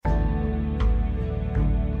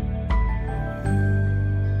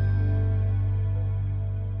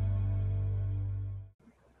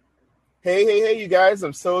Hey, you guys.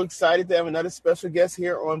 I'm so excited to have another special guest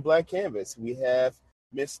here on Black Canvas. We have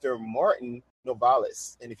Mr. Martin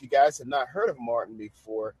Novalis. And if you guys have not heard of Martin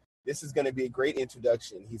before, this is going to be a great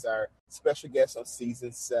introduction. He's our special guest on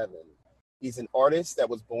season 7. He's an artist that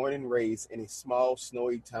was born and raised in a small,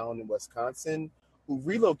 snowy town in Wisconsin who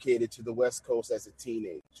relocated to the West Coast as a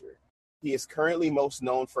teenager. He is currently most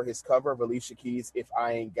known for his cover of Alicia Keys' If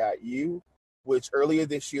I Ain't Got You, which earlier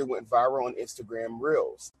this year went viral on Instagram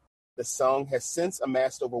Reels. The song has since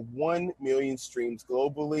amassed over 1 million streams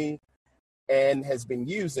globally and has been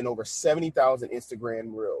used in over 70,000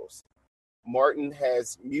 Instagram reels. Martin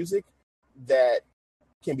has music that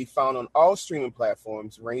can be found on all streaming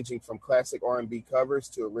platforms, ranging from classic R&B covers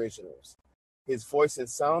to originals. His voice and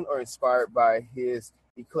sound are inspired by his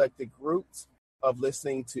eclectic roots of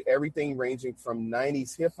listening to everything ranging from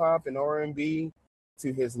 90s hip hop and R&B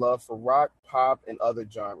to his love for rock, pop, and other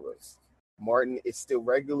genres. Martin is still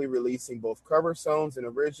regularly releasing both cover songs and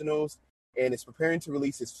originals and is preparing to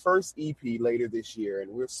release his first EP later this year. And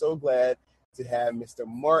we're so glad to have Mr.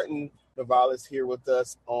 Martin Novalis here with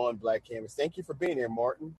us on Black Canvas. Thank you for being here,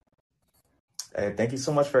 Martin. Hey, thank you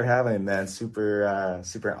so much for having me, man. Super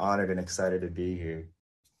honored and excited to be here.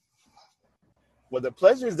 Well, the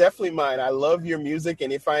pleasure is definitely mine. I love your music,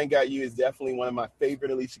 and If I Ain't Got You is definitely one of my favorite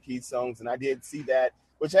Alicia Keys songs. And I did see that,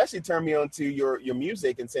 which actually turned me on to your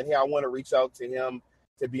music and said, hey, I want to reach out to him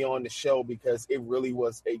to be on the show because it really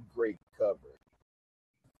was a great cover.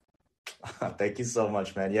 Thank you so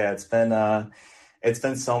much, man. Yeah, it's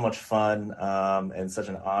been so much fun and such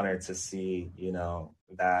an honor to see,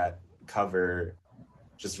 that cover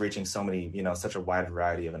just reaching so many, such a wide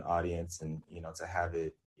variety of an audience, and, to have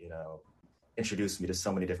it, introduce me to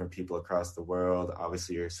so many different people across the world,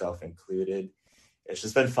 obviously yourself included. It's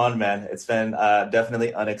just been fun, man. It's been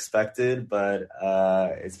definitely unexpected, but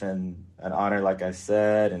it's been an honor, like I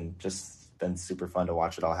said, and just been super fun to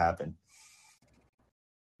watch it all happen.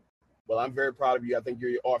 Well, I'm very proud of you. I think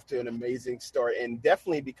you're off to an amazing start, and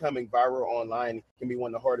definitely becoming viral online can be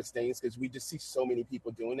one of the hardest things because we just see so many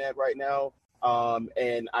people doing that right now.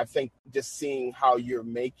 And I think just seeing how you're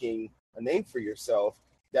making a name for yourself,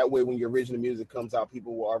 that way when your original music comes out,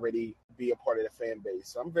 people will already be a part of the fan base.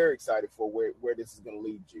 So I'm very excited for where this is going to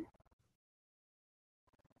lead you.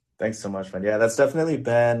 Thanks so much, man. Yeah, that's definitely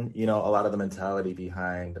been, a lot of the mentality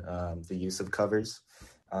behind the use of covers.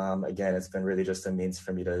 Again, it's been really just a means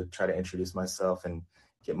for me to try to introduce myself and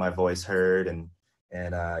get my voice heard. And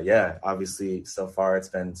yeah, obviously, so far it's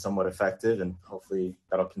been somewhat effective, and hopefully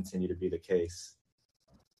that'll continue to be the case.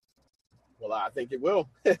 Well, I think it will.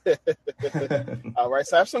 All right,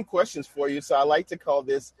 so I have some questions for you. So I like to call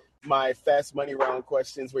this my fast money round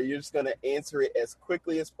questions, where you're just going to answer it as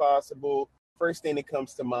quickly as possible. First thing that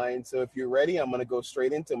comes to mind. So if you're ready, I'm going to go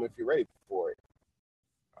straight into them if you're ready for it.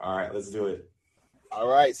 All right, let's do it. All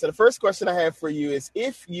right, so the first question I have for you is,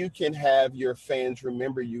 if you can have your fans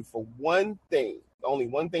remember you for one thing, only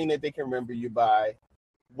one thing that they can remember you by,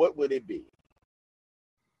 what would it be?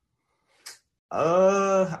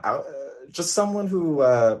 Just someone who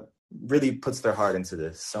really puts their heart into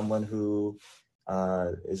this. Someone who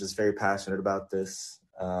is just very passionate about this.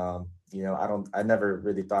 I never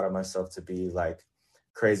really thought of myself to be like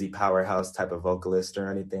crazy powerhouse type of vocalist or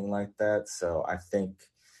anything like that. So I think,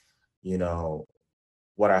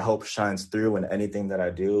 what I hope shines through in anything that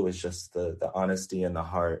I do is just the honesty and the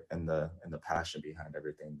heart and the passion behind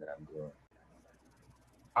everything that I'm doing.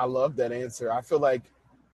 I love that answer. I feel like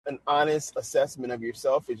an honest assessment of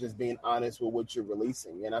yourself is just being honest with what you're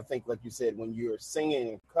releasing. And I think, like you said, when you're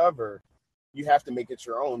singing a cover, you have to make it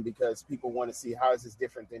your own because people want to see how is this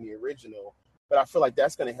different than the original. But I feel like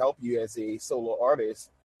that's going to help you as a solo artist,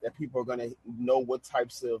 that people are going to know what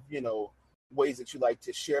types of, ways that you like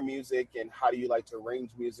to share music and how do you like to arrange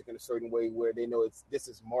music in a certain way where they know this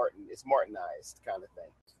is Martin, it's Martinized kind of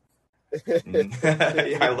thing.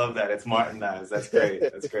 Yeah, I love that. It's Martinized. That's great.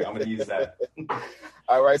 That's great. I'm going to use that.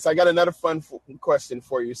 All right. So I got another fun question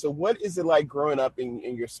for you. So what is it like growing up in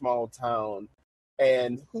your small town,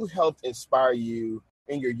 and who helped inspire you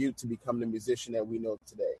in your youth to become the musician that we know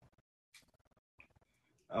today?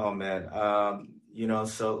 Oh, man.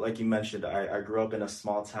 So like you mentioned, I grew up in a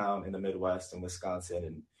small town in the Midwest in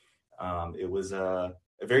Wisconsin, and it was a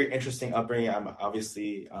very interesting upbringing. I'm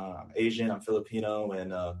obviously Asian, I'm Filipino,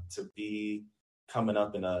 and to be coming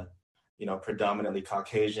up in a, predominantly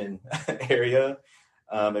Caucasian area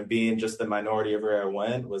and being just the minority of where I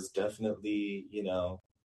went was definitely,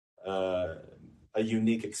 a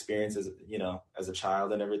unique experience as a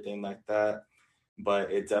child and everything like that.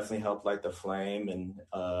 But it definitely helped light the flame and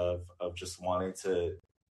of just wanting to,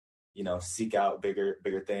 seek out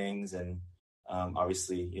bigger things and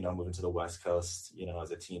Obviously, moving to the West Coast,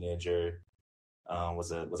 as a teenager,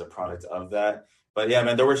 was a product of that. But yeah,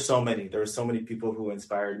 man, there were so many people who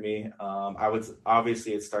inspired me. I would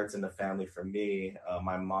Obviously, it starts in the family for me.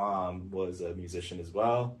 My mom was a musician as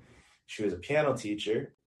well. She was a piano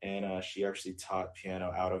teacher, and she actually taught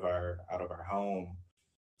piano out of our home.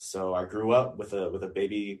 So I grew up with a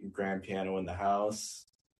baby grand piano in the house,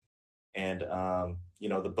 and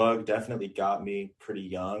the bug definitely got me pretty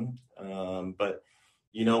young. But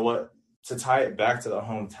you know what? To tie it back to the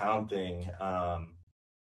hometown thing,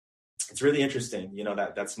 it's really interesting.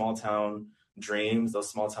 That small town dreams, those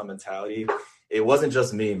small town mentality. It wasn't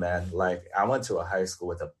just me, man. Like, I went to a high school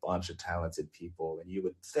with a bunch of talented people, and you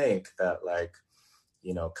would think that, like,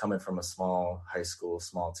 coming from a small high school,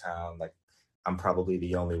 small town, like, I'm probably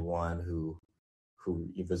the only one who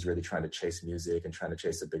was really trying to chase music and trying to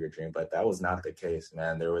chase a bigger dream. But that was not the case,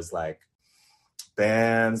 man. There was like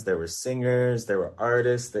bands, there were singers, there were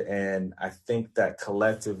artists, and I think that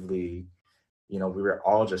collectively, we were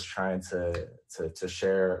all just trying to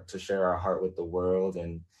share our heart with the world,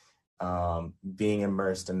 and being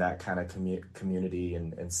immersed in that kind of community,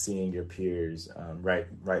 and seeing your peers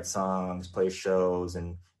write songs, play shows,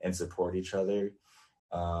 and support each other,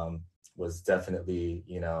 was definitely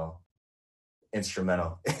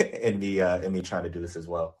instrumental in me trying to do this as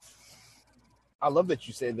well. I love that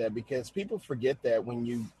you said that because people forget that when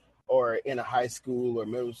you are in a high school or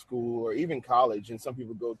middle school or even college, and some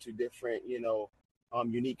people go to different,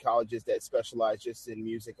 unique colleges that specialize just in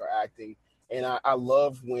music or acting. And I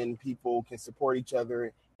love when people can support each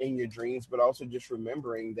other in your dreams, but also just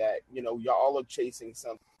remembering that, y'all are chasing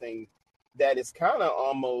something that is kind of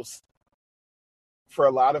almost, for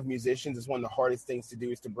a lot of musicians, it's one of the hardest things to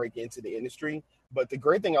do is to break into the industry. But the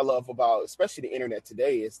great thing I love about especially the internet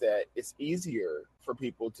today is that it's easier for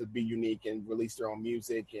people to be unique and release their own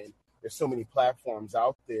music, and there's so many platforms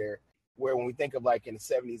out there. Where when we think of like in the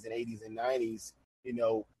 70s and 80s and 90s,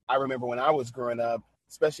 I remember when I was growing up,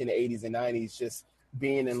 especially in the 80s and 90s, just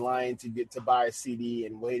being in line to get to buy a CD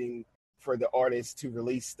and waiting for the artist to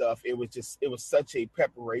release stuff. It was such a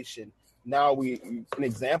preparation. Now an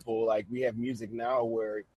example, like we have music now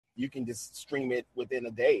where you can just stream it within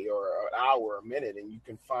a day or an hour or a minute, and you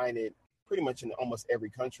can find it pretty much in almost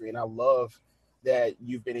every country. And I love that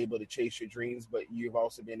you've been able to chase your dreams, but you've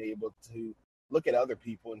also been able to look at other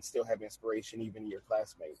people and still have inspiration, even your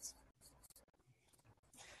classmates.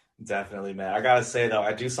 Definitely, man. I gotta say though,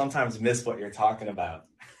 I do sometimes miss what you're talking about.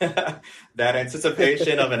 That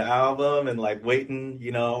anticipation of an album, and like waiting,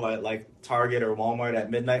 at like Target or Walmart at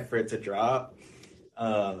midnight for it to drop.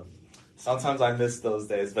 Um, Sometimes I miss those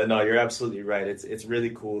days, but no, you're absolutely right. It's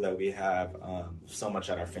really cool that we have so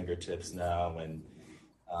much at our fingertips now, and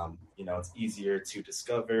it's easier to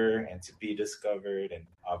discover and to be discovered, and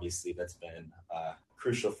obviously that's been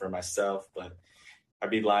crucial for myself. But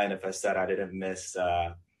I'd be lying if I said I didn't miss,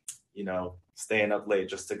 staying up late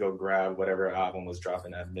just to go grab whatever album was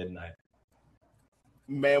dropping at midnight.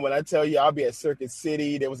 Man, when I tell you I'll be at Circuit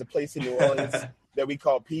City, there was a place in New Orleans that we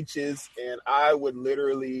called Peaches, and I would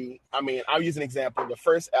literally, I mean, I'll use an example. The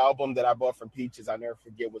first album that I bought from Peaches, I never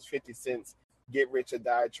forget, was 50 Cent's Get Rich or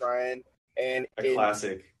Die Trying. And A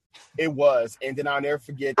classic. it was. And then I'll never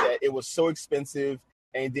forget that it was so expensive.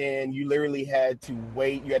 And then you literally had to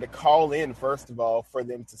wait. You had to call in, first of all, for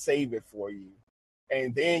them to save it for you.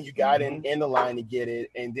 And then you got Hmm. in the line to get it.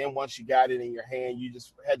 And then once you got it in your hand, you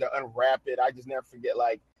just had to unwrap it. I just never forget,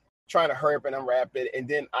 like, trying to hurry up and unwrap it. And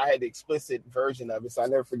then I had the explicit version of it. So I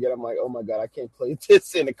never forget. I'm like, oh my God, I can't play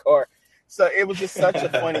this in the car. So it was just such a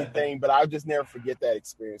funny thing, but I'll just never forget that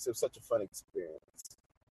experience. It was such a fun experience.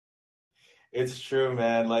 It's true,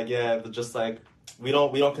 man. Like, yeah, but just like we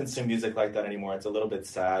don't consume music like that anymore. It's a little bit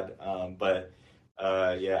sad, but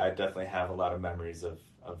yeah, I definitely have a lot of memories of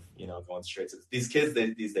going straight to these kids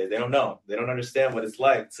these days. They don't know, they don't understand what it's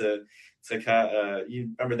like to kind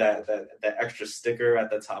you remember that extra sticker at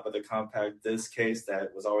the top of the compact disc case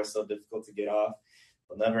that was always so difficult to get off.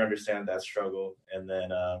 They'll never understand that struggle, and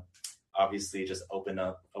then obviously just opening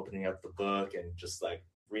up the book and just like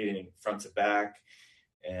reading front to back,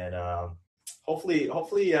 and hopefully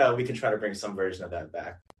we can try to bring some version of that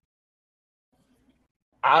back.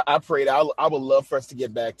 I prayed I would love for us to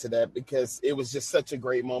get back to that because it was just such a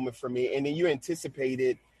great moment for me. And then you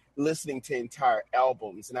anticipated listening to entire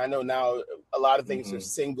albums. And I know now a lot of things are Hmm.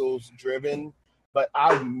 singles driven, but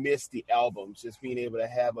I miss the albums, just being able to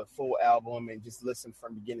have a full album and just listen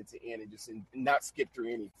from beginning to end and just not skip through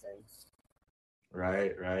anything.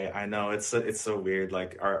 Right, right. I know it's so weird.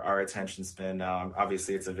 Like our attention span now.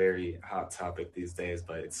 Obviously, it's a very hot topic these days,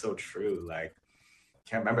 but it's so true. Like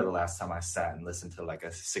can't remember the last time I sat and listened to like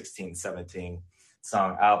a 16, 17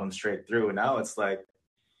 song album straight through. And now it's like,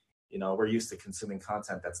 we're used to consuming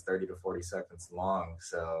content that's 30 to 40 seconds long.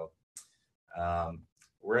 So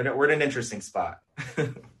we're in an interesting spot.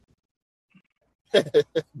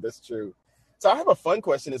 That's true. So I have a fun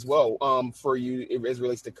question as well for you as it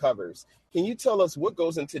relates to covers. Can you tell us what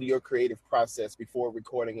goes into your creative process before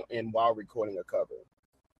recording and while recording a cover?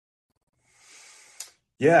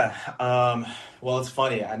 Yeah. Well, it's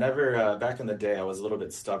funny. I never, back in the day, I was a little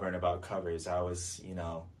bit stubborn about covers. I was,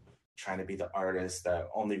 trying to be the artist that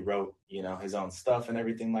only wrote, his own stuff and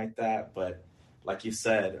everything like that. But like you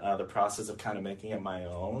said, the process of kind of making it my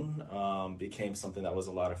own became something that was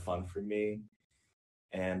a lot of fun for me.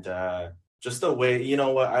 And just a way, you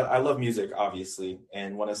know what, I love music, obviously.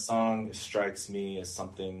 And when a song strikes me as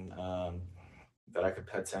something that I could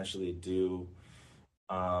potentially do,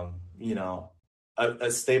 you know,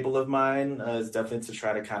 a staple of mine is definitely to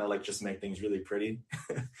try to kind of like just make things really pretty.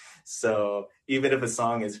 So even if a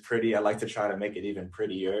song is pretty, I like to try to make it even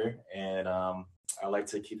prettier. And I like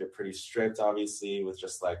to keep it pretty strict, obviously, with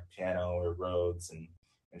just like piano or Rhodes and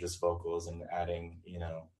just vocals and adding,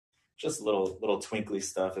 just little twinkly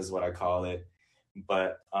stuff is what I call it.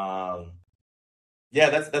 But yeah,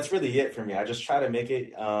 that's really it for me. I just try to make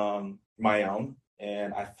it my own.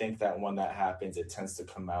 And I think that when that happens, it tends to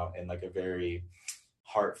come out in like a very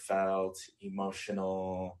heartfelt,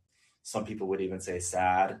 emotional, some people would even say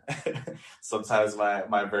sad. Sometimes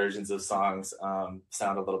my versions of songs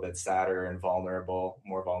sound a little bit sadder and more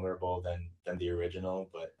vulnerable than the original.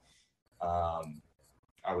 But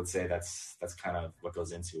I would say that's kind of what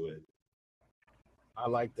goes into it. I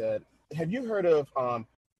like that. Have you heard of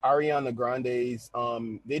Ariana Grande's?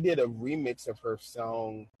 They did a remix of her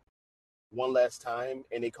song "One Last Time,"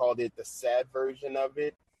 and they called it the sad version of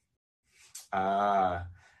it.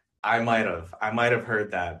 I might have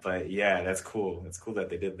heard that, but yeah, that's cool. It's cool that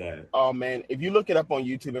they did that. Oh man, if you look it up on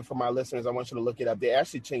YouTube, and for my listeners, I want you to look it up. They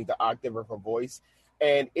actually changed the octave of her voice,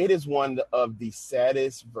 and it is one of the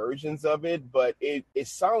saddest versions of it, but it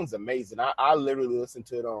sounds amazing. I literally listened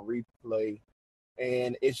to it on replay,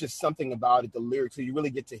 and it's just something about it, the lyrics. So you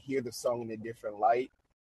really get to hear the song in a different light.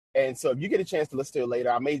 And so if you get a chance to listen to it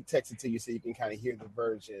later, I may text it to you so you can kind of hear the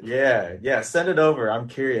version. Yeah, send it over. I'm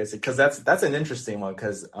curious because that's an interesting one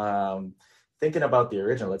because thinking about the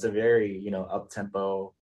original, it's a very,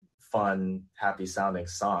 up-tempo, fun, happy sounding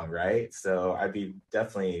song, right? So I'd be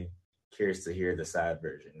definitely curious to hear the sad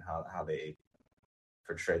version, how they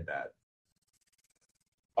portrayed that.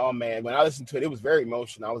 Oh man, when I listened to it, it was very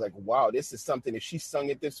emotional. I was like, wow, this is something. If she sung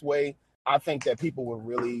it this way, I think that people would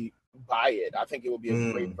really buy it. I think it would be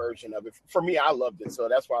a great version of it. For me, I loved it, so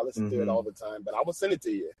that's why I listen to it all the time. But I will send it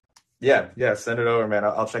to you. Yeah, send it over, man.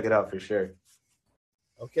 I'll check it out for sure.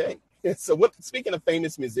 Okay. So, speaking of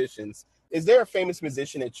famous musicians, is there a famous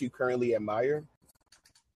musician that you currently admire?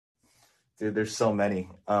 Dude, there's so many.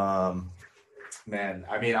 Man,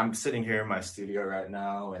 I mean, I'm sitting here in my studio right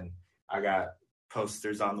now, and I got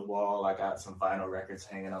posters on the wall. I got some vinyl records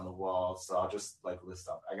hanging on the wall. So I'll just like list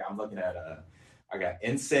up. I'm looking at I got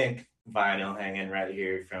NSYNC vinyl hanging right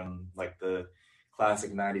here from like the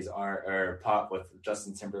classic 90s art or pop with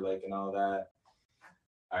Justin Timberlake and all that.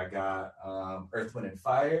 I got Earth, Wind, and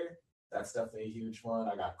Fire. That's definitely a huge one.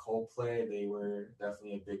 I got Coldplay. They were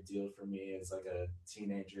definitely a big deal for me as like a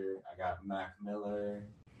teenager. I got Mac Miller,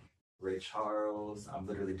 Ray Charles. I'm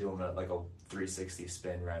literally doing like a 360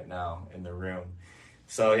 spin right now in the room.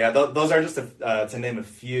 So yeah, those are just to name a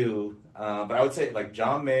few. But I would say like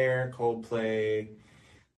John Mayer, Coldplay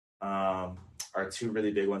are two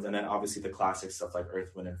really big ones. And then obviously the classic stuff like Earth,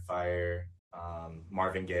 Wind, and Fire.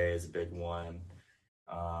 Marvin Gaye is a big one.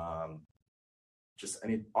 Just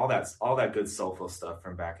all that good soulful stuff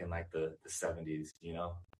from back in like the 70s,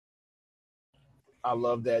 I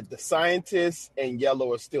love that. The Scientists and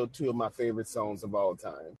Yellow are still two of my favorite songs of all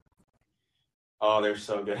time. Oh, they're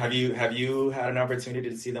so good. Have you had an opportunity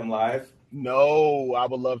to see them live? No, I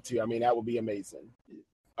would love to. I mean, that would be amazing.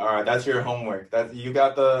 All right, that's your homework. That you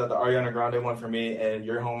got the Ariana Grande one for me, and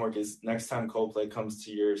your homework is next time Coldplay comes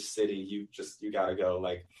to your city, you gotta go.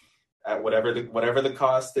 Like at whatever the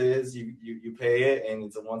cost is, you pay it, and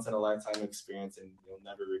it's a once in a lifetime experience, and you'll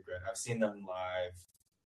never regret. I've seen them live,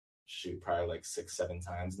 probably like 6-7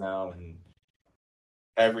 times now, and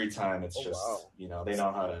every time it's they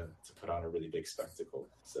know how to put on a really big spectacle.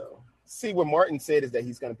 So see, what Martin said is that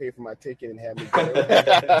he's going to pay for my ticket and have me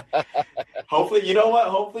go. Hopefully, you know what?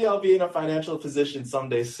 Hopefully I'll be in a financial position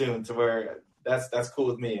someday soon to where that's cool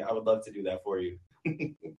with me. I would love to do that for you.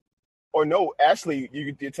 Or no, actually,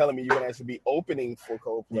 you're telling me you're going to actually be opening for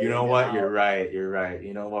Coldplay. You know And then what? You're right. You're right.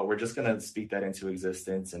 You know what? We're just gonna speak that into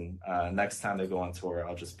existence, and next time they go on tour,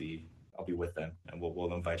 I'll be with them, and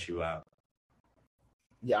we'll invite you out.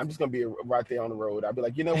 yeah, I'm just gonna be right there on the road. I'll be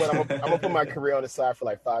like, you know what? I'm gonna put my career on the side for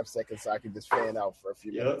like 5 seconds so I can just fan out for a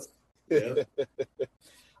few Yep. minutes. Yep.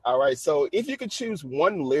 All right. So if you could choose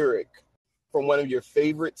one lyric from one of your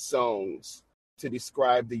favorite songs to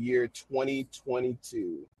describe the year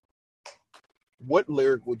 2022, what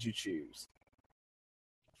lyric would you choose?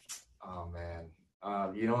 Oh man.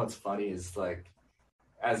 You know what's funny is like,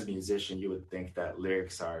 as a musician, you would think that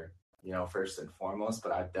lyrics are, first and foremost,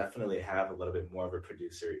 but I definitely have a little bit more of a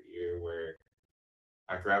producer ear where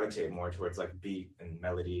I gravitate more towards like beat and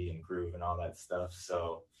melody and groove and all that stuff.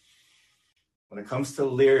 So when it comes to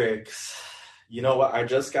lyrics, you know what? I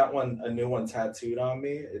just got a new one tattooed on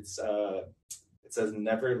me. It says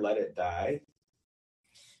 "Never Let It Die,"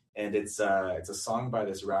 and it's a song by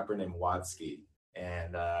this rapper named Watsky,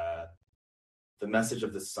 and the message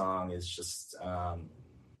of the song is just,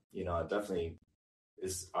 it definitely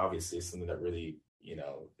is obviously something that really,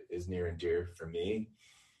 is near and dear for me.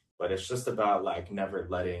 But it's just about like never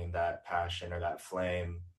letting that passion or that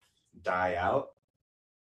flame die out.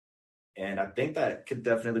 And I think that could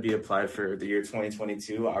definitely be applied for the year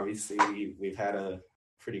 2022. Obviously, we've had a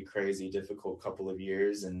pretty crazy, difficult couple of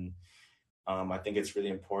years. And I think it's really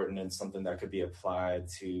important and something that could be applied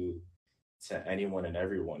to anyone and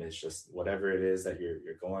everyone. It's just whatever it is that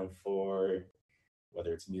you're going for,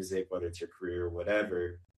 whether it's music, whether it's your career,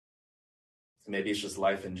 whatever. Maybe it's just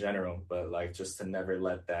life in general, but like just to never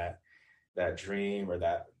let that dream or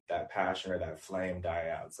that passion or that flame die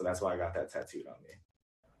out. So that's why I got that tattooed on me.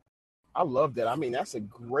 I love that. I mean, that's a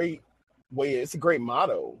great way. It's a great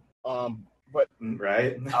motto. But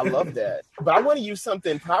right. I love that. But I want to use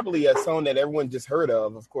something, probably a song that everyone just heard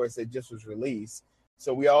of course, that just was released.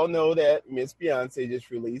 So we all know that Miss Beyonce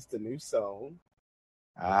just released a new song.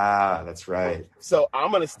 Ah, that's right. So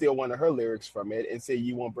I'm gonna steal one of her lyrics from it and say,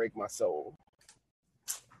 "You won't break my soul."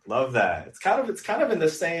 Love that. It's kind of in the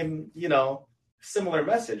same, similar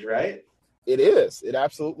message, right? It is. It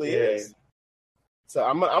absolutely is. So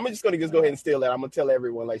I'm just gonna go ahead and steal that. I'm gonna tell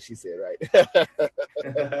everyone, like she said, right?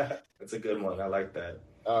 That's a good one. I like that.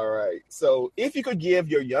 All right. So if you could give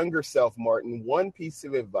your younger self, Martin, one piece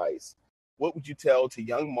of advice, what would you tell to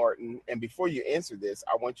young Martin? And before you answer this,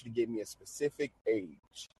 I want you to give me a specific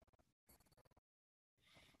age.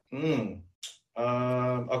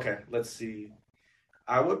 Okay, let's see.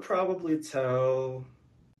 I would probably tell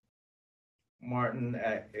Martin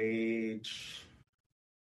at age.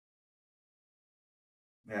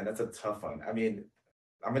 Man, that's a tough one. I mean,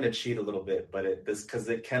 I'm gonna cheat a little bit, but because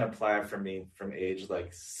it can apply for me from age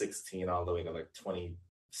like 16 all the way to like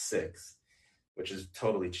 26, which is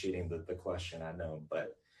totally cheating the question, I know.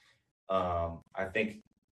 But I think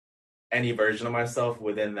any version of myself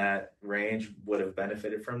within that range would have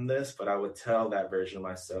benefited from this, but I would tell that version of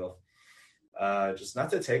myself just not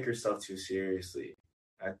to take yourself too seriously.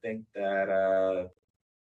 I think that,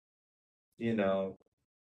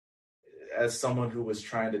 as someone who was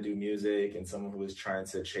trying to do music and someone who was trying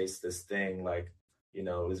to chase this thing, like, it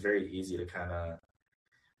was very easy to kind of,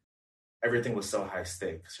 everything was so high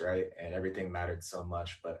stakes, right? And everything mattered so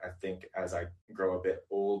much. But I think as I grow a bit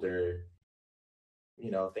older,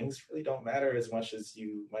 things really don't matter as much as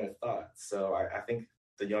you might have thought. So I think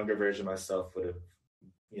the younger version of myself would have,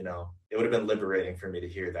 it would have been liberating for me to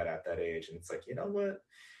hear that at that age. And it's like, you know what?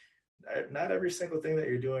 Not every single thing that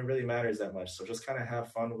you're doing really matters that much. So just kind of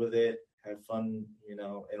have fun with it, have fun,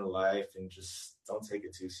 in life, and just don't take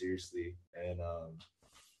it too seriously. And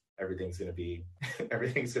everything's going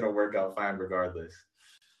to work out fine regardless.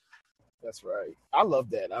 That's right. I love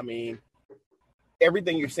that. I mean,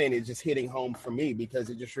 everything you're saying is just hitting home for me because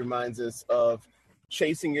it just reminds us of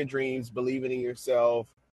chasing your dreams, believing in yourself,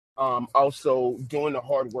 also doing the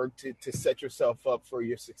hard work to set yourself up for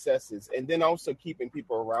your successes, and then also keeping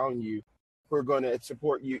people around you who are going to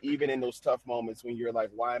support you even in those tough moments when you're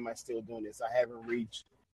like, why am I still doing this? I haven't reached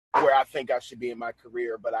where I think I should be in my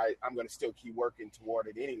career, but I'm going to still keep working toward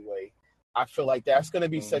it anyway. I feel like that's going to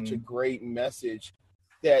be such a great message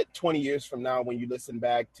that 20 years from now, when you listen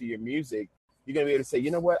back to your music, you're going to be able to say,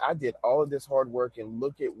 you know what, I did all of this hard work and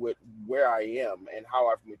look at where I am and how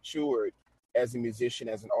I've matured as a musician,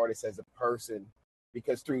 as an artist, as a person,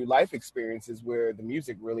 because through life experiences where the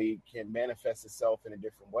music really can manifest itself in a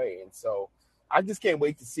different way. And so I just can't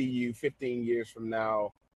wait to see you 15 years from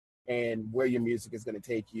now and where your music is going to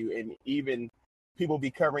take you, and even people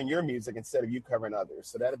be covering your music instead of you covering others.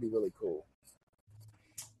 So that'd be really cool.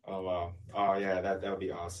 Oh, wow. Oh, yeah, that would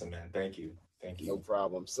be awesome, man. Thank you. Thank No you.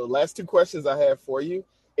 problem. So last two questions I have for you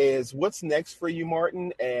is what's next for you,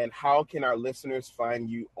 Martin, and how can our listeners find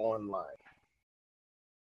you online?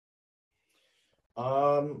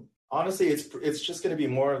 Honestly, it's just gonna be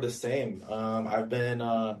more of the same. I've been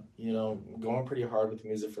going pretty hard with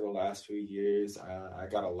music for the last few years. I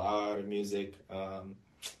got a lot of music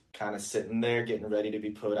kind of sitting there, getting ready to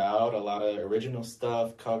be put out. A lot of original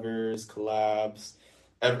stuff, covers, collabs,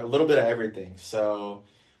 a little bit of everything. So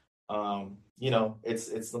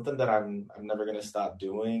it's something that I'm never gonna stop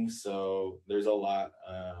doing. So there's a lot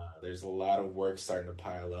of work starting to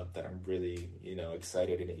pile up that I'm really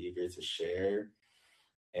excited and eager to share.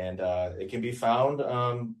 And it can be found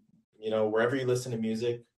wherever you listen to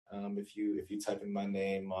music. If you type in my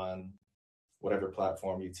name on whatever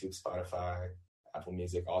platform, YouTube, Spotify, Apple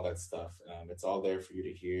Music, all that stuff, it's all there for you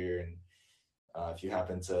to hear. And if you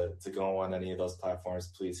happen to go on any of those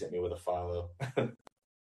platforms, please hit me with a follow.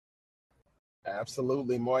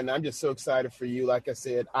 Absolutely, Martin. I'm just so excited for you. Like I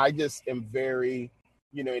said, I just am very,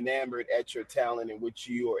 enamored at your talent in which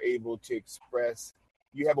you are able to express.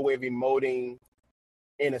 You have a way of emoting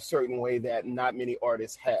in a certain way that not many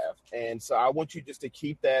artists have. And so I want you just to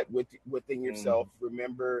keep that within yourself.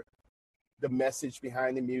 Remember the message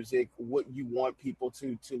behind the music, what you want people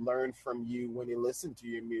to learn from you when they listen to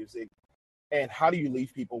your music, and how do you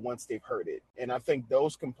leave people once they've heard it. And I think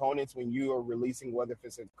those components, when you are releasing, whether if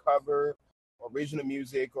it's a cover, original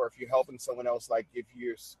music, or if you're helping someone else, like if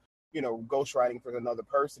you're ghostwriting for another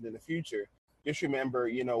person in the future, just remember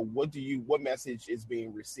what message is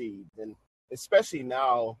being received. And especially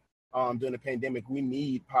now during the pandemic, we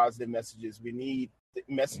need positive messages. We need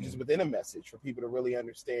messages within a message for people to really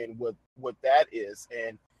understand what that is,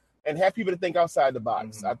 and have people to think outside the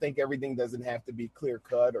box. I think everything doesn't have to be clear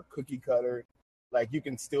cut or cookie cutter. Like, you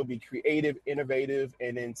can still be creative, innovative,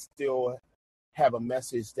 and then still have a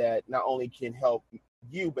message that not only can help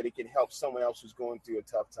you, but it can help someone else who's going through a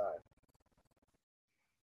tough time.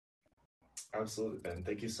 Absolutely, Ben.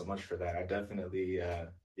 Thank you so much for that. I definitely,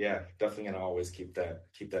 definitely gonna always keep that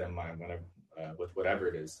in mind when with whatever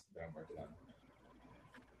it is that I'm working on.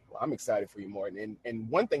 Well, I'm excited for you, Martin. And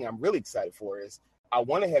one thing I'm really excited for is I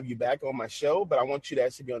want to have you back on my show, but I want you to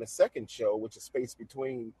actually be on a second show, which is Space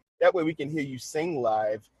Between. That way we can hear you sing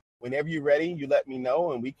live. Whenever you're ready, you let me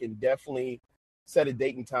know, and we can definitely set a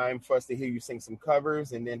date and time for us to hear you sing some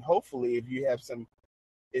covers. And then hopefully if you have some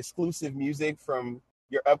exclusive music from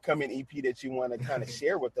your upcoming EP that you want to kind of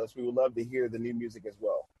share with us, we would love to hear the new music as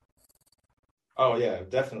well. Oh, yeah,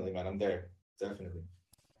 definitely, man. I'm there. Definitely.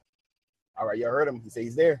 All right, y'all heard him. He said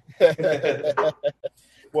he's there.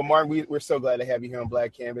 Well, Martin, we're so glad to have you here on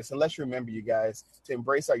Black Canvas. And let's remember, you guys, to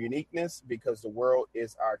embrace our uniqueness, because the world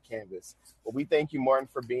is our canvas. Well, we thank you, Martin,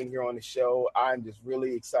 for being here on the show. I'm just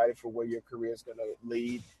really excited for where your career is going to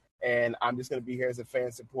lead. And I'm just going to be here as a fan,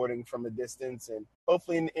 supporting from a distance. And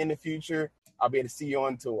hopefully in the future, I'll be able to see you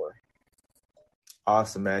on tour.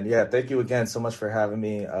 Awesome, man. Yeah, thank you again so much for having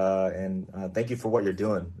me. And thank you for what you're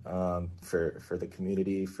doing for the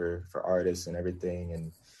community, for artists and everything.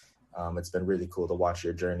 And it's been really cool to watch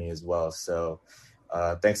your journey as well. So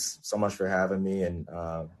thanks so much for having me. And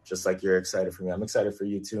just like you're excited for me, I'm excited for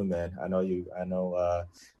you too, man. I know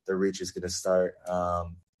the reach is going to start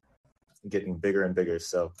getting bigger and bigger.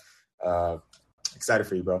 So excited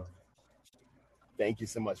for you, bro. Thank you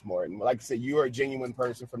so much, Martin. Like I said, you are a genuine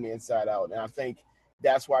person from the inside out. And I think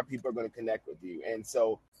that's why people are going to connect with you. And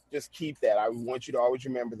so just keep that. I want you to always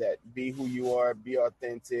remember that. Be who you are, be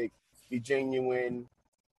authentic, be genuine,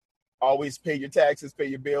 always pay your taxes, pay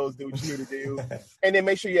your bills, do what you need to do. And then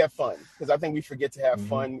make sure you have fun. Because I think we forget to have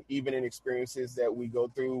fun, even in experiences that we go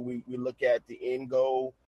through. We look at the end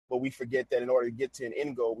goal, but we forget that in order to get to an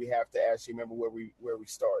end goal, we have to actually remember where we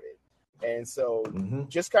started. And so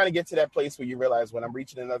just kind of get to that place where you realize, when I'm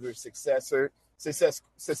reaching another success, in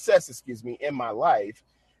my life,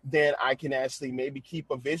 then I can actually maybe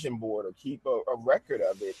keep a vision board or keep a record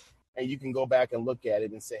of it. And you can go back and look at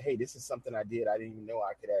it and say, hey, this is something I did I didn't even know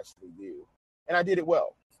I could actually do. And I did it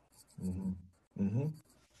well.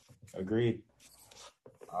 Agreed.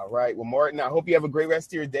 All right. Well, Martin, I hope you have a great rest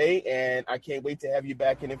of your day. And I can't wait to have you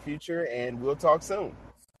back in the future. And we'll talk soon.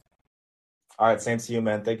 All right. Same to you,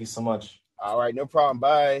 man. Thank you so much. All right. No problem.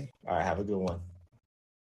 Bye. All right. Have a good one.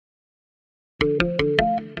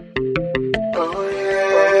 Oh, yeah.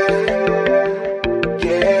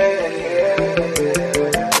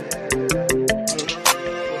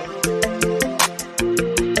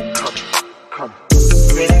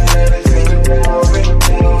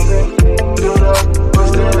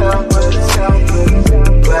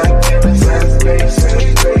 Black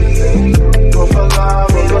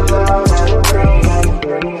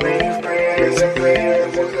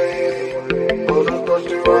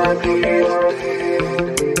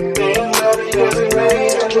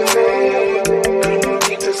way. You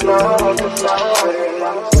need to slow the time.